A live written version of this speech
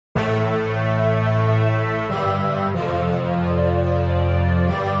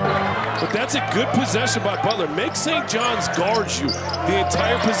But that's a good possession by Butler. Make St. John's guard you the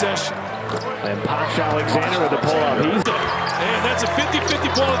entire possession. And Posh Alexander with the pull-up. And that's a 50-50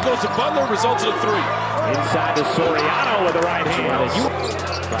 ball that goes to Butler, results in a three. Inside to Soriano with the right hand.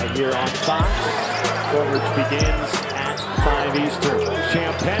 Right here on Fox. Coverage begins at 5 Eastern.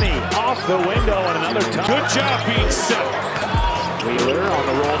 Champagny off the window and another touch. Good job being set. Wheeler on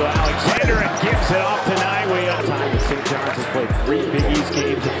the roll to Alexander and gives it off to Naiwe. Time that St. John's has played 3 Big East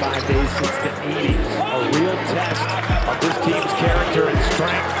games in 5 days since the 80s. A real test of this team's character and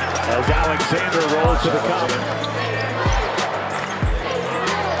strength as Alexander rolls to the cup.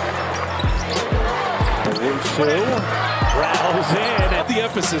 Wusu rattles in. The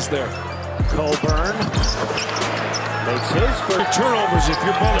emphasis there. Coburn makes his first turnovers. If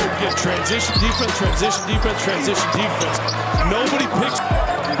you're Butler, you get transition defense, transition defense, transition defense. Nobody picks.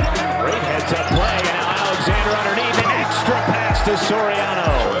 Great heads-up play, and now Alexander underneath. An extra pass to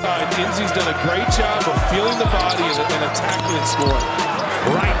Soriano. Inzi's done a great job of feeling the body and attacking and scoring.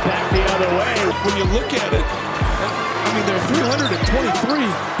 Right back the other way. When you look at it, I mean, they're 323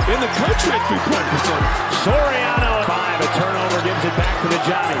 in the country at three-point percentage. Soriano, 5. A turnover gives it back to the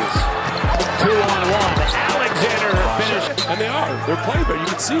Johnnies. 2-on-1. Alexander finished. And they are. They're playing there. You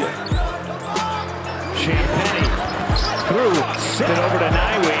can see it. Champagny through. Sent it over to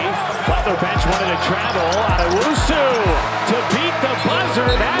Naiwe. Butler bench wanted to travel. Out of Wusu to beat the buzzer.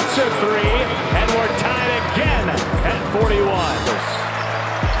 That's a 3. And we're tied again at 41.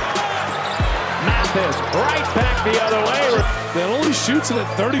 Mathis right back the other way. That only shoots it at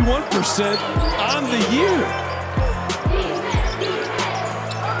 31% on the year.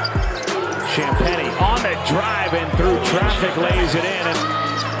 Champagny on the drive and through traffic lays it in.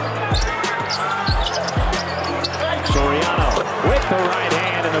 And Soriano with the right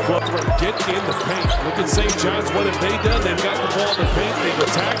hand and the flip. Get in the paint. Look at St. John's. What have they done? They've got the ball in the paint. They've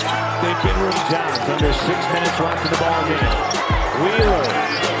attacked. They've been St. John's under 6 minutes left in the ball game. Wheeler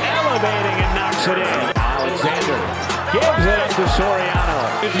elevating and knocks it in. Alexander gives it up to Soriano.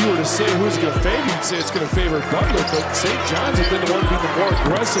 If you were to say who's going to favor, you'd say it's going to favor Butler, but St. John's have been the one being the more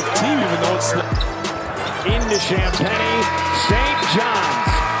aggressive team, even though it's into Champagny. St.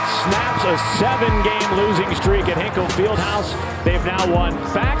 John's snaps a 7-game losing streak at Hinkle Fieldhouse. They've now won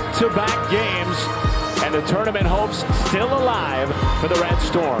back-to-back games, and the tournament hopes still alive for the Red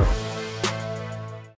Storm.